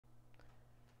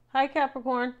Hi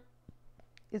Capricorn,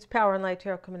 it's Power and Light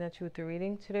Tarot coming at you with the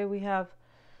reading. Today we have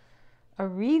a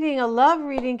love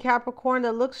reading, Capricorn,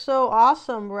 that looks so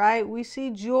awesome, right? We see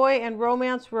joy and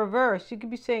romance reversed. You could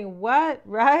be saying, what,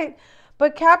 right?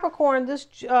 But Capricorn, this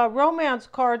romance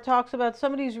card talks about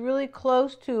somebody's really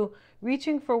close to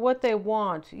reaching for what they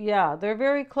want. Yeah, they're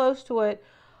very close to it.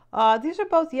 These are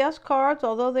both yes cards,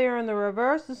 although they are in the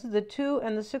reverse. This is the 2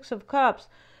 and the 6 of Cups.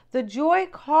 The joy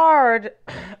card,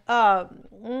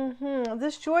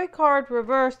 this joy card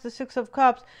reversed, the 6 of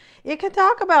Cups, it can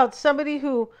talk about somebody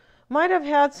who might have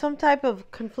had some type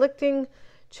of conflicting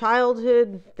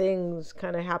childhood things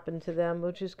kind of happen to them,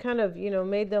 which is kind of,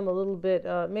 made them a little bit,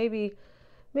 maybe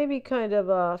kind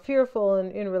of fearful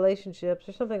in relationships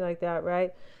or something like that,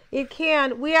 right? It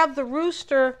can. We have the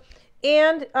rooster,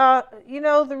 and,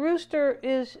 the rooster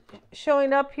is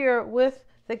showing up here with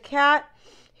the cat.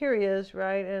 Here he is,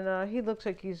 right? And he looks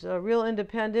like he's real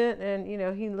independent, and,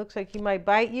 he looks like he might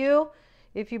bite you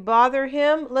if you bother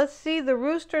him. Let's see. The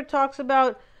rooster talks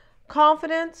about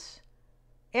confidence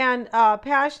and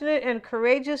passionate and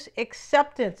courageous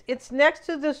acceptance. It's next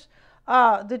to this,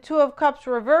 the 2 of Cups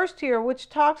reversed here, which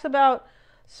talks about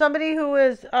somebody who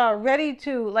is ready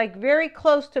to, like, very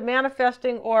close to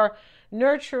manifesting or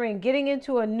nurturing, getting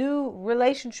into a new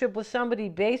relationship with somebody,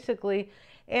 basically.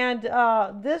 And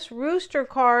this rooster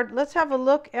card, let's have a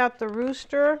look at the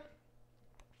rooster.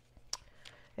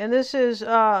 And this is,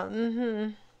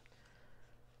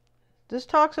 this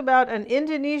talks about an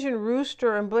Indonesian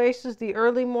rooster embraces the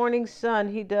early morning sun.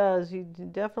 He does. He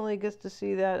definitely gets to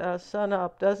see that sun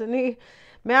up, doesn't he?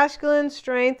 Masculine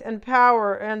strength and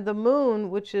power, and the moon,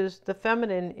 which is the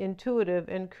feminine, intuitive,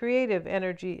 and creative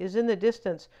energy, is in the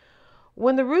distance.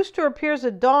 When the rooster appears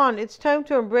at dawn, it's time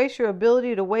to embrace your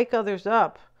ability to wake others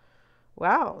up.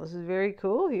 Wow, this is very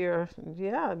cool here.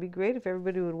 Yeah, it'd be great if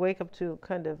everybody would wake up to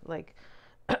kind of like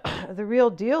the real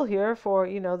deal here for,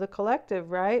 the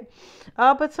collective, right?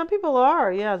 But some people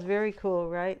are. Yeah, it's very cool,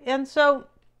 right? And so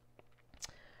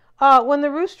when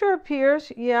the rooster appears,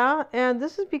 yeah, and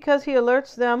this is because he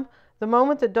alerts them the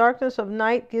moment the darkness of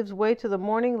night gives way to the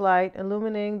morning light,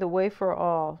 illuminating the way for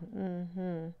all.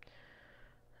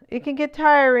 It can get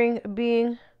tiring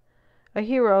being a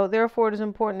hero, therefore it is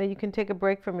important that you can take a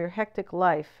break from your hectic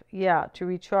life, yeah, to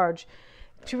recharge.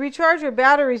 To recharge your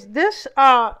batteries, this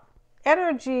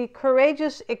energy,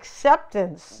 courageous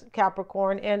acceptance,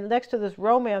 Capricorn, and next to this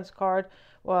romance card,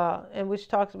 and which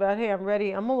talks about, hey, I'm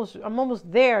ready, I'm almost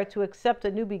there to accept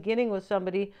a new beginning with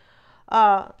somebody,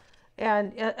 and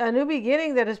a new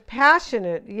beginning that is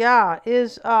passionate. Yeah,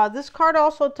 is this card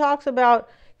also talks about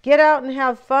get out and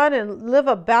have fun and live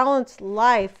a balanced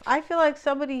life. I feel like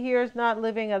somebody here is not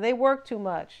living, they work too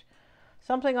much,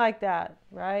 something like that,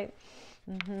 right?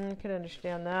 I can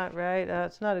understand that, right?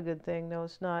 It's not a good thing. No,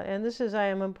 it's not. And this is, I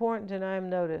am important and I am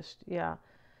noticed. Yeah.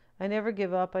 I never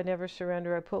give up. I never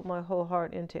surrender. I put my whole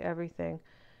heart into everything.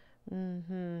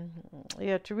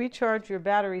 Yeah, to recharge your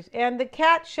batteries. And the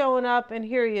cat showing up, and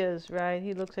here he is, right?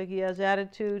 He looks like he has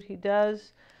attitude. He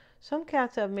does. Some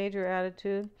cats have major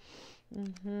attitude.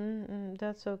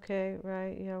 That's okay,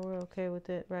 right? Yeah, we're okay with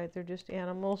it, right? They're just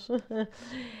animals.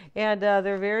 And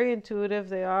they're very intuitive.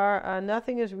 They are.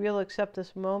 Nothing is real except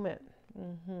this moment.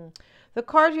 The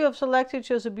card you have selected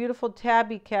shows a beautiful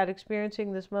tabby cat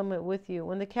experiencing this moment with you.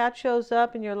 When the cat shows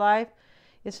up in your life,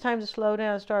 it's time to slow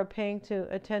down and start paying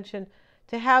attention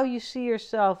to how you see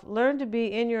yourself. Learn to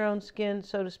be in your own skin,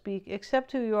 so to speak.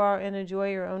 Accept who you are and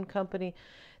enjoy your own company.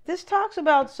 This talks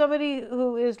about somebody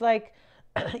who is like,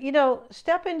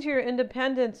 step into your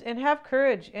independence and have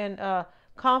courage and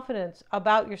confidence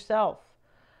about yourself,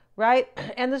 right?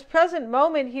 And this present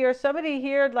moment here, somebody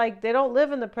here, like, they don't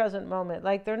live in the present moment.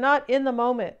 Like, they're not in the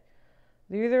moment.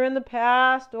 They're either in the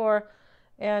past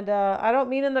and I don't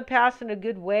mean in the past in a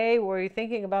good way where you're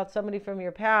thinking about somebody from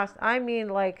your past. I mean,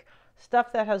 like,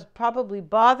 stuff that has probably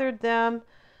bothered them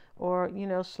or,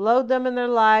 slowed them in their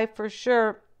life for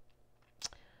sure.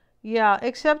 Yeah,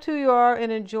 accept who you are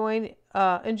and enjoy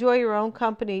your own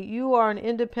company. You are an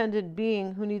independent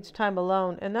being who needs time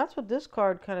alone. And that's what this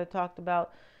card kind of talked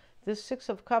about. This 6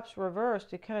 of Cups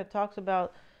reversed, it kind of talks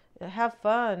about have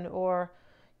fun or,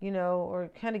 or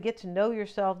kind of get to know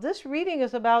yourself. This reading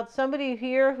is about somebody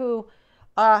here who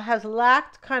has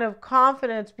lacked kind of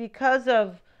confidence because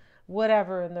of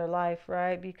whatever in their life,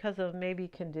 right? Because of maybe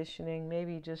conditioning,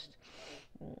 maybe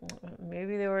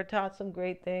they were taught some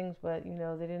great things, but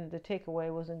the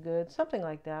takeaway wasn't good, something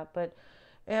like that. But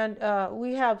and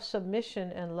we have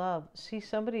submission and love. See,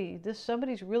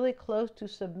 somebody's really close to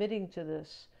submitting to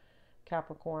this,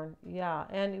 Capricorn. Yeah,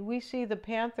 and we see the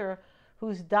panther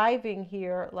who's diving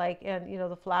here, like, and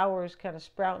the flowers kind of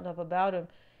sprouting up about him.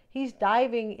 he's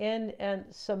diving in and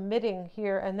submitting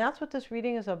here. And that's what this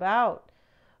reading is about.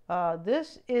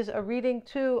 This is a reading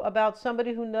too about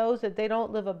somebody who knows that they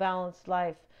don't live a balanced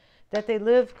life, that they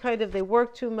live they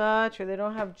work too much, or they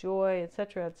don't have joy,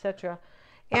 etc., etc.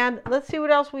 And let's see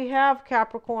what else we have,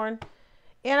 Capricorn.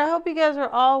 And I hope you guys are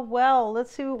all well.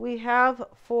 Let's see what we have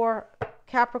for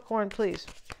Capricorn, please.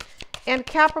 And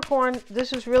Capricorn,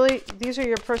 these are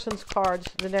your person's cards,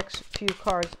 the next few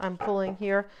cards I'm pulling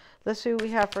here. Let's see what we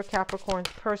have for Capricorn's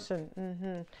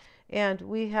person. And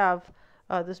we have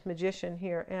this magician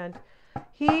here. And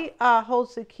he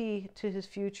holds the key to his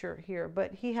future here,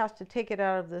 but he has to take it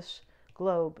out of this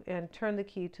globe and turn the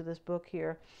key to this book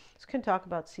here. This can talk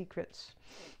about secrets.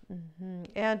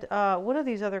 And one of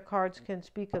these other cards can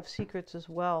speak of secrets as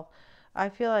well. I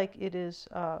feel like it is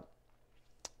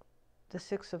the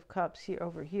Six of Cups here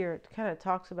over here. It kind of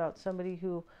talks about somebody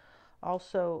who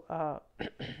also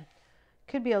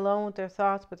could be alone with their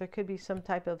thoughts, but there could be some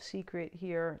type of secret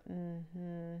here.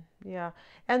 Yeah.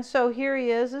 And so here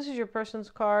he is. This is your person's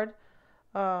card.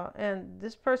 And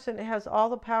this person has all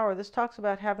the power. This talks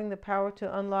about having the power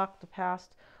to unlock the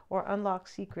past or unlock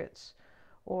secrets.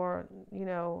 Or, you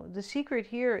know, the secret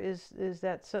here is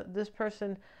that this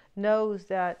person knows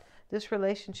that this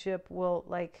relationship will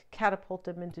like catapult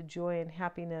them into joy and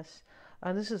happiness.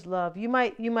 This is love. You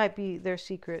might be their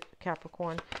secret,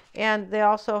 Capricorn. And they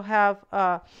also have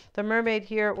the mermaid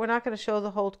here. We're not going to show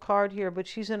the whole card here, but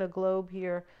she's in a globe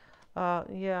here.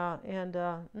 Yeah, and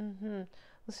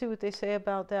let's see what they say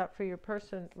about that for your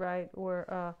person, right?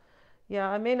 Or yeah,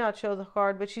 I may not show the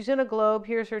card, but she's in a globe.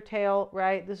 Here's her tail,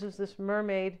 right? This is this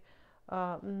mermaid.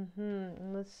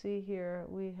 Let's see here.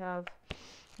 We have,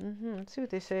 let's see what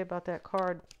they say about that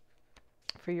card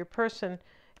for your person.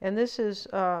 And this is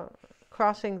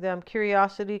crossing them: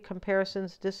 curiosity,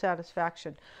 comparisons,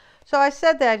 dissatisfaction. So I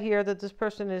said that here, that this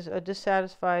person is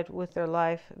dissatisfied with their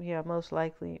life. Yeah, most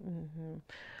likely.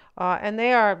 And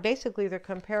they are basically, they're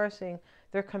comparing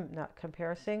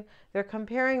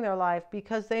their life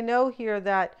because they know here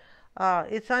that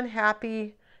it's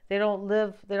unhappy. They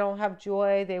don't have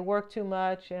joy. They work too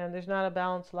much, and there's not a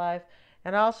balanced life.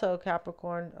 And also,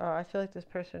 Capricorn, I feel like this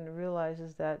person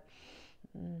realizes that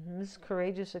this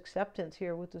courageous acceptance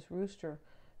here with this rooster.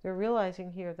 They're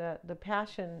realizing here that the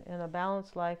passion and a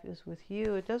balanced life is with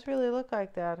you. It does really look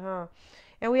like that, huh?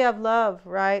 And we have love,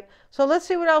 right? So let's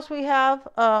see what else we have,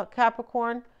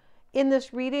 Capricorn, in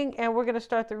this reading. And we're going to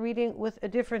start the reading with a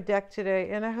different deck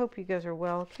today. And I hope you guys are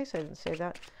well, in case I didn't say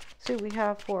that. Let's see what we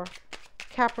have for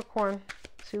Capricorn.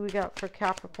 Let's see what we got for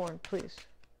Capricorn, please.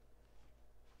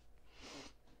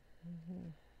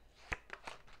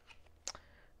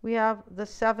 We have the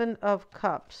Seven of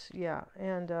Cups. Yeah,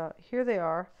 and here they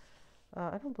are.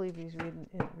 I don't believe he's reading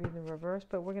in reverse,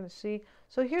 but we're going to see.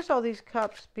 So here's all these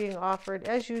cups being offered.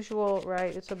 As usual,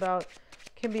 right,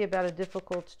 can be about a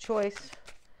difficult choice.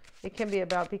 It can be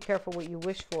about be careful what you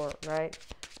wish for, right?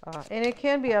 And it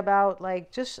can be about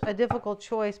like just a difficult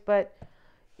choice, but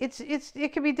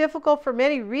it can be difficult for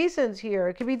many reasons here.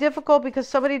 It can be difficult because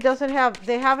somebody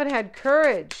they haven't had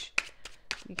courage.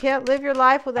 You can't live your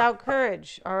life without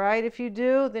courage, all right? If you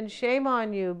do, then shame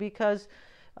on you, because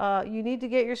you need to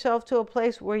get yourself to a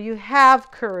place where you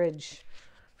have courage.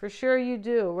 For sure you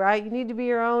do, right? You need to be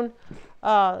your own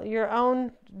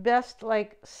best,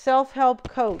 like, self-help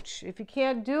coach. If you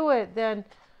can't do it, then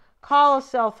call a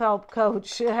self-help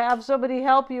coach. Have somebody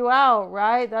help you out,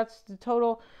 right? That's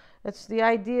the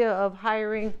idea of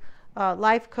hiring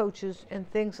life coaches and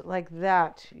things like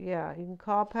that. Yeah, you can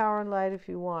call Power and Light if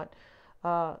you want.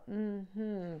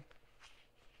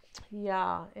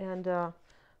 Yeah, and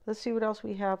let's see what else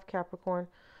we have, Capricorn.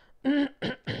 And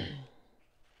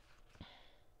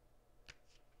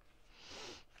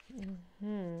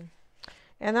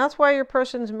that's why your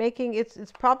person's making it's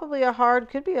probably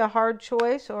could be a hard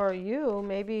choice, or you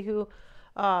maybe who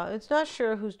it's not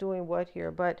sure who's doing what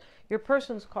here, but your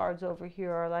person's cards over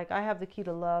here are like, I have the key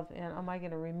to love, and am I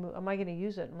going to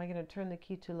use it? Am I going to turn the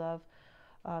key to love?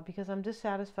 Because I'm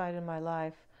dissatisfied in my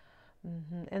life.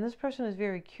 And this person is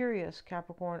very curious,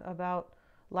 Capricorn, about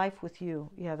life with you.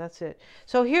 Yeah, that's it.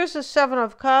 So here's the Seven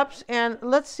of Cups, and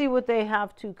let's see what they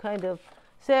have to kind of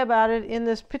say about it in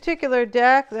this particular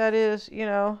deck that is, you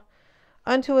know,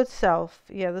 unto itself.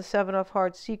 Yeah, the Seven of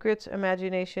Hearts: secrets,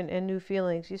 imagination, and new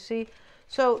feelings. You see?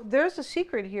 So there's a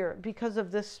secret here because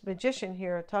of this magician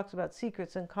here. It talks about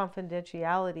secrets and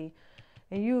confidentiality.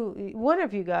 And one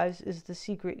of you guys is the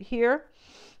secret here.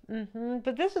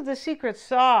 But this is the secret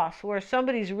sauce where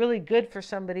somebody's really good for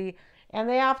somebody and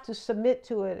they have to submit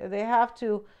to it. Or they have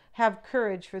to have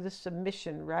courage for the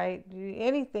submission, right?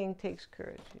 Anything takes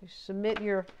courage. You submit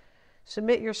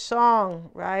Submit your song,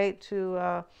 right?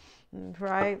 To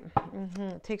right.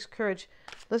 It takes courage.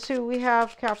 Let's see what we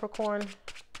have, Capricorn.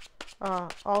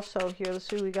 Also here, let's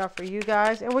see what we got for you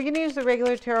guys. And we're going to use the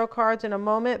regular tarot cards in a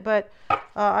moment, but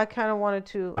I kind of wanted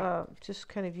to just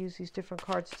kind of use these different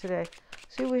cards today.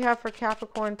 See what we have for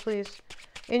Capricorn, please.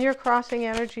 In your crossing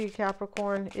energy,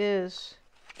 Capricorn, is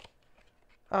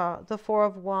the Four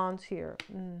of Wands here.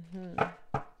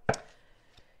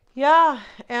 Yeah,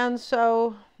 and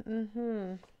so,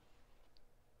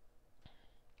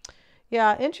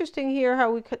 yeah, interesting here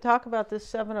how we could talk about this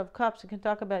Seven of Cups. We can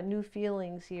talk about new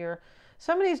feelings here.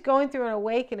 Somebody's going through an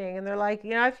awakening and they're like,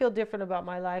 you know, I feel different about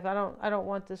my life. I don't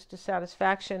want this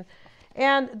dissatisfaction.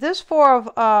 And this Four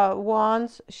of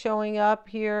Wands showing up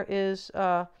here is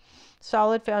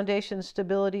solid foundation,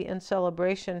 stability, and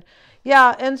celebration.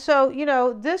 Yeah, and so, you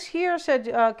know, this here said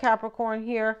Capricorn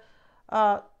here,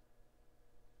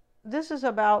 this is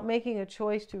about making a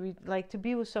choice to to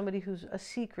be with somebody who's a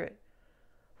secret,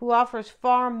 who offers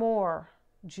far more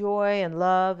joy and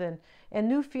love and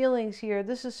new feelings here.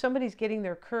 This is somebody's getting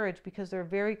their courage because they're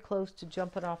very close to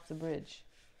jumping off the bridge.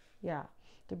 Yeah,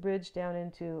 the bridge down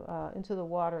into the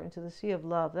water, into the sea of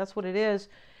love. That's what it is.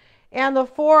 And the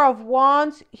Four of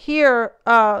Wands here,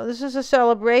 this is a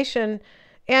celebration.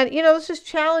 And, you know, this is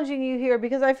challenging you here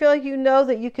because I feel like you know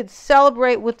that you could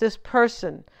celebrate with this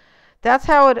person. That's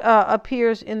how it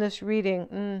appears in this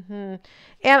reading.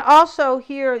 And also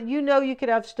here, you know, you could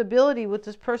have stability with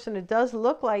this person. It does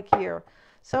look like here.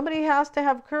 Somebody has to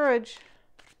have courage.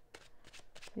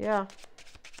 Yeah.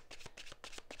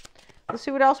 Let's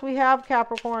see what else we have,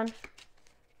 Capricorn.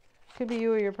 Could be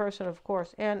you or your person, of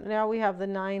course. And now we have the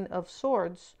Nine of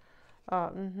Swords.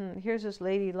 Here's this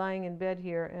lady lying in bed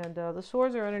here, and the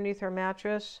swords are underneath her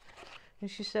mattress.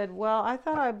 And she said, well, I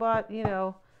thought I bought, you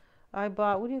know,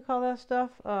 what do you call that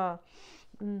stuff?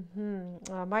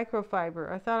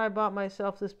 Microfiber. I thought I bought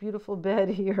myself this beautiful bed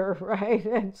here, right?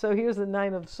 And so here's the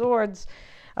Nine of Swords.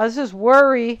 This is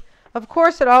worry. Of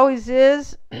course, it always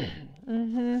is. It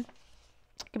can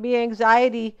be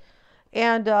anxiety.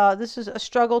 And this is a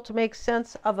struggle to make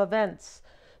sense of events.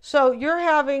 So you're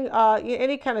having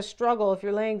any kind of struggle if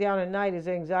you're laying down at night is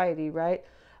anxiety, right?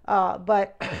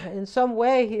 But in some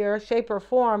way here, shape or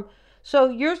form. So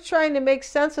you're trying to make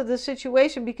sense of the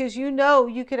situation because you know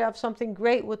you could have something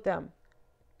great with them.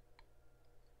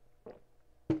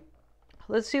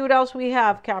 Let's see what else we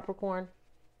have, Capricorn.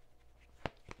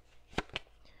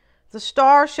 The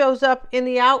Star shows up in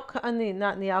the outcome,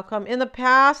 not in the outcome, in the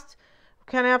past.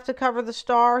 We kind of have to cover the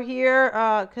Star here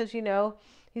because, you know,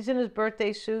 he's in his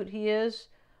birthday suit. He is,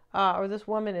 or this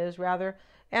woman is rather.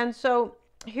 And so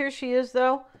here she is,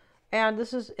 though. And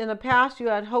this is, in the past, you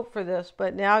had hope for this,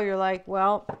 but now you're like,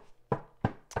 well,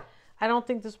 I don't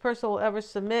think this person will ever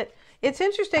submit. It's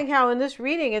interesting how in this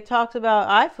reading it talks about,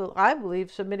 I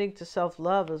believe, submitting to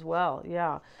self-love as well.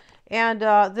 Yeah. And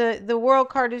the World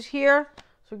card is here.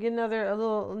 So we get another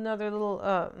little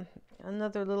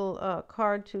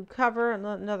card to cover,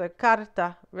 another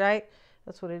carta, right?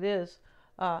 That's what it is.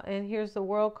 And here's the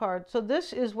World card. So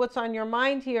this is what's on your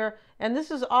mind here. And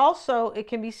this is also, it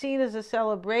can be seen as a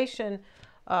celebration,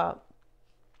 but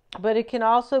it can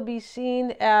also be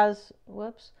seen as,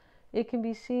 it can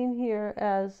be seen here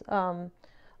as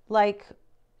like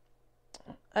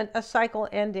a cycle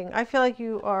ending. I feel like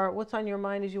you are, what's on your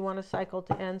mind is you want a cycle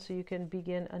to end so you can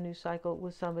begin a new cycle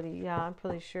with somebody. Yeah, I'm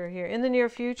pretty sure here. In the near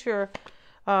future,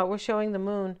 we're showing the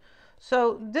Moon.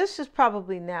 So this is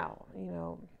probably now, you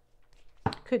know.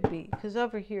 Could be, because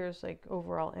over here is like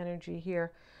overall energy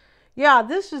here. Yeah,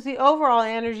 this is the overall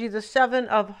energy, the Seven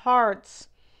of Hearts.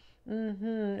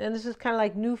 And this is kind of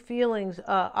like new feelings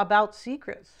about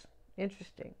secrets.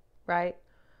 Interesting, right?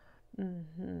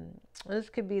 This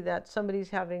could be that somebody's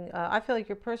having, I feel like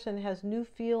your person has new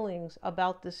feelings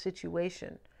about this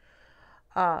situation.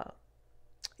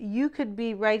 You could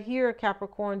be right here,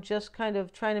 Capricorn, just kind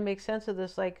of trying to make sense of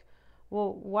this, like,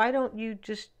 well, why don't you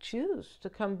just choose to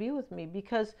come be with me?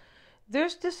 Because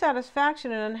there's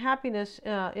dissatisfaction and unhappiness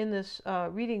in this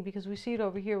reading because we see it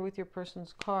over here with your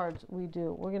person's cards. We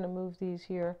do. We're going to move these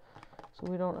here so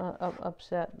we don't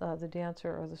upset the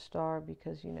Dancer or the Star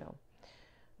because, you know,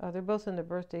 they're both in their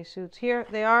birthday suits. Here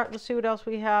they are. Let's see what else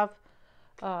we have.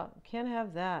 Can't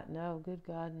have that. No, good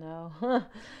God, no.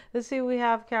 Let's see what we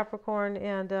have, Capricorn.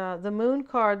 And the Moon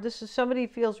card. This is somebody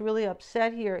feels really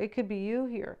upset here. It could be you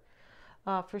here.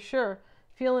 For sure.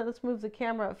 Let's move the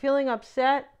camera. Feeling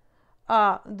upset.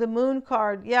 The Moon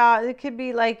card. Yeah, it could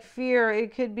be like fear.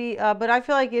 It could be, but I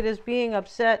feel like it is being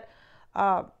upset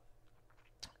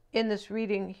in this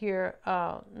reading here.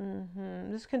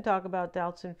 This can talk about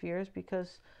doubts and fears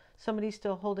because somebody's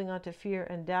still holding on to fear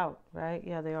and doubt, right?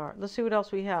 Yeah, they are. Let's see what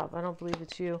else we have. I don't believe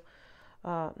it's you.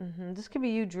 This could be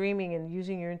you dreaming and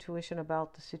using your intuition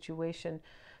about the situation,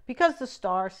 because the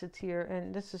star sits here,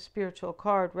 and this is a spiritual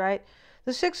card, right?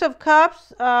 The Six of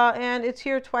Cups, and it's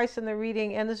here twice in the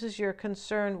reading, and this is your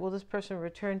concern. Will this person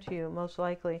return to you? Most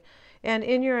likely. And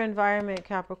in your environment,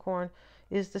 Capricorn,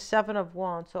 is the Seven of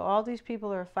Wands. So all these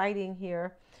people are fighting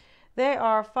here. They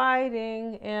are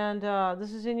fighting, and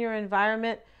this is in your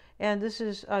environment, and this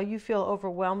is, you feel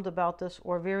overwhelmed about this,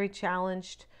 or very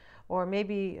challenged, or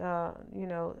maybe, you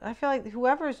know, I feel like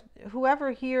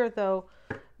whoever here, though,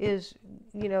 is,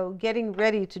 you know, getting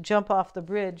ready to jump off the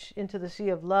bridge into the sea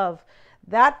of love.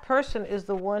 That person is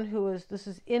the one who is, this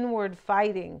is inward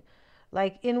fighting,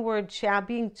 like inward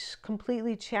being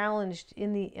completely challenged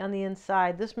on the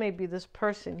inside. This may be this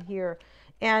person here.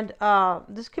 And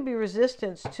this could be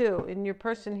resistance too. In your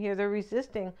person here, they're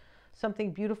resisting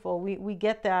something beautiful. We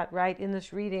get that, right, in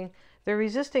this reading. They're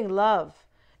resisting love.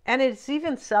 And it's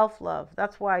even self-love.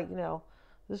 That's why, you know,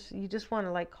 this, you just want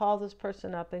to like call this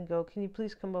person up and go, can you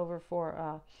please come over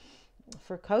for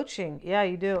coaching? Yeah,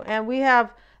 you do. And we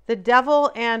have the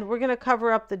devil, and we're going to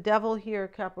cover up the devil here,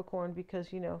 Capricorn,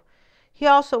 because, you know, he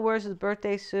also wears his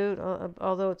birthday suit,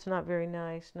 although it's not very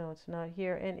nice. No, it's not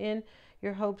here. And in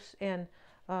your hopes and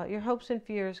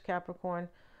fears, Capricorn.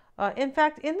 In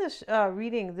fact, in this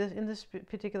reading, in this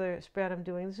particular spread I'm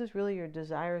doing, this is really your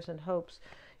desires and hopes.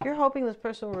 You're hoping this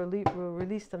person will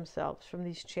release themselves from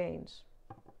these chains,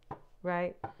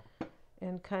 right?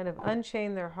 And kind of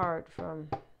unchain their heart from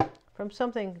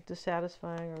something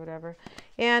dissatisfying or whatever.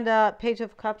 And Page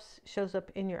of Cups shows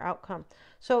up in your outcome.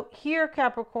 So here,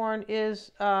 Capricorn,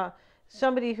 is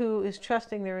somebody who is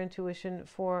trusting their intuition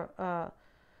for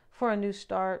a new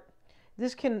start.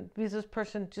 This can be this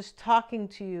person just talking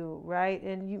to you, right?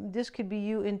 And this could be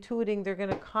you intuiting they're going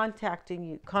to contact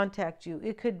you.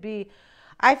 It could be,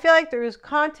 I feel like there is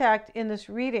contact in this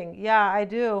reading. Yeah, I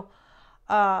do.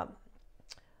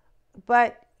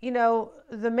 But, you know,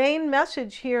 the main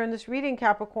message here in this reading,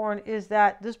 Capricorn, is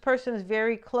that this person is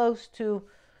very close to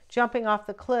jumping off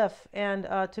the cliff and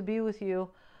to be with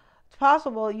you. It's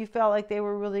possible you felt like they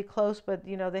were really close, but,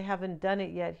 you know, they haven't done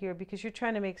it yet here, because you're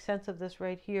trying to make sense of this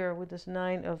right here with this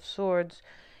Nine of Swords.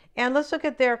 And let's look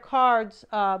at their cards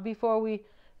before we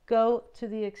go to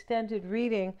the extended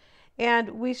reading.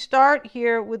 And we start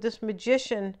here with this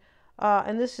Magician,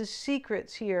 and this is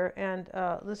secrets here. And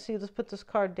let's see, let's put this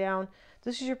card down.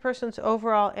 This is your person's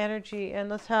overall energy, and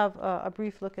let's have a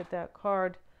brief look at that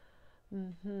card.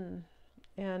 And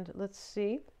let's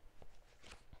see.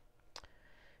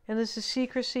 And this is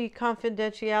secrecy,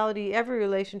 confidentiality. Every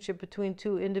relationship between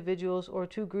two individuals or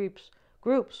two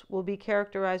groups will be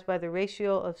characterized by the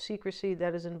ratio of secrecy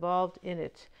that is involved in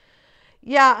it.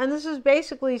 Yeah, and this is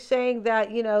basically saying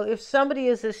that, you know, if somebody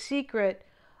is a secret,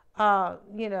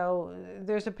 you know,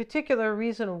 there's a particular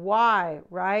reason why,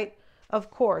 right?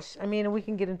 Of course. I mean, we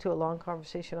can get into a long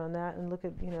conversation on that and look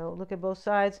at, you know, look at both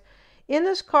sides. In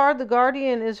this card, the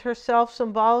Guardian is herself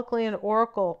symbolically an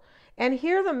oracle. And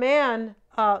here the man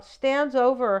stands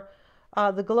over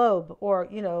the globe, or,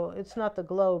 you know, it's not the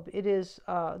globe, it is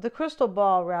the crystal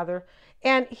ball, rather.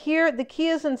 And here the key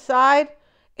is inside,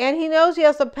 and he knows he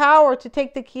has the power to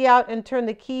take the key out and turn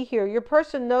the key here. Your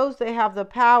person knows they have the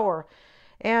power.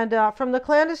 And from the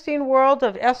clandestine world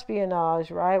of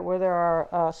espionage, right, where there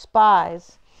are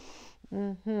spies,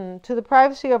 to the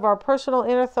privacy of our personal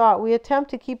inner thought, we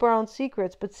attempt to keep our own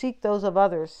secrets, but seek those of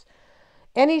others.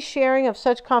 Any sharing of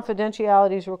such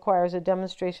confidentialities requires a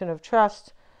demonstration of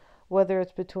trust, whether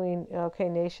it's between,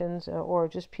 nations or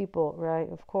just people,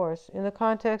 right, of course. In the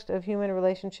context of human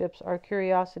relationships, our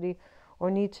curiosity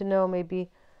or need to know may be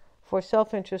for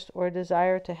self-interest or a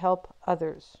desire to help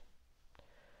others.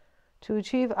 To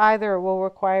achieve either will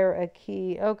require a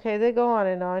key. Okay, they go on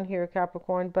and on here,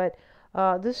 Capricorn, but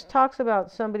this talks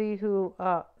about somebody who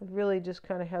really just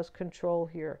kind of has control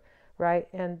here, right?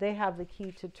 And they have the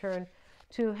key to turn,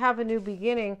 to have a new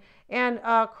beginning. And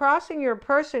crossing your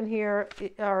person here,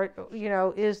 or, you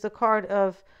know, is the card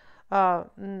of,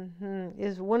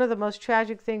 is one of the most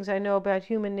tragic things I know about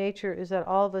human nature, is that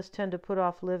all of us tend to put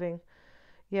off living.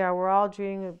 Yeah, we're all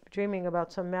dreaming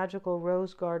about some magical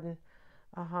rose garden.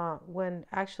 When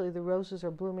actually the roses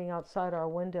are blooming outside our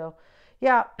window.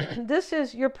 Yeah, this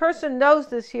is, your person knows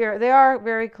this here. They are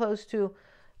very close to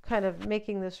kind of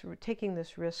taking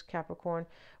this risk, Capricorn.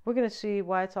 We're going to see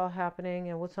why it's all happening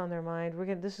and what's on their mind.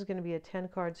 This is going to be a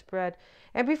 10-card spread.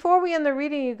 And before we end the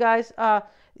reading, you guys,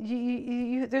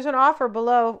 there's an offer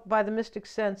below by the Mystic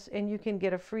Sense, and you can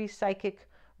get a free psychic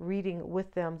reading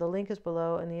with them. The link is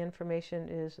below, and the information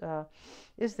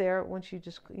is there. Once you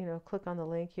just click on the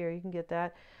link here, you can get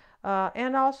that.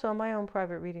 And also, my own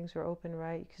private readings are open,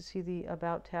 right? You can see the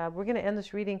About tab. We're going to end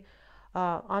this reading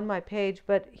on my page,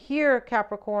 but here,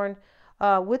 Capricorn,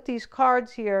 with these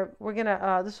cards here, we're going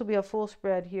to, this will be a full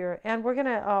spread here, and we're going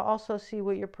to also see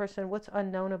what your person, what's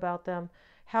unknown about them,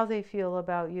 how they feel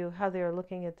about you, how they are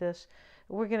looking at this.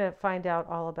 We're going to find out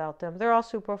all about them. They're all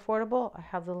super affordable. I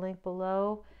have the link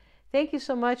below. Thank you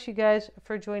so much, you guys,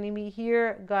 for joining me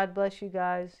here. God bless you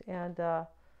guys, and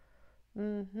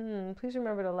please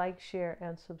remember to like, share,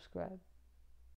 and subscribe.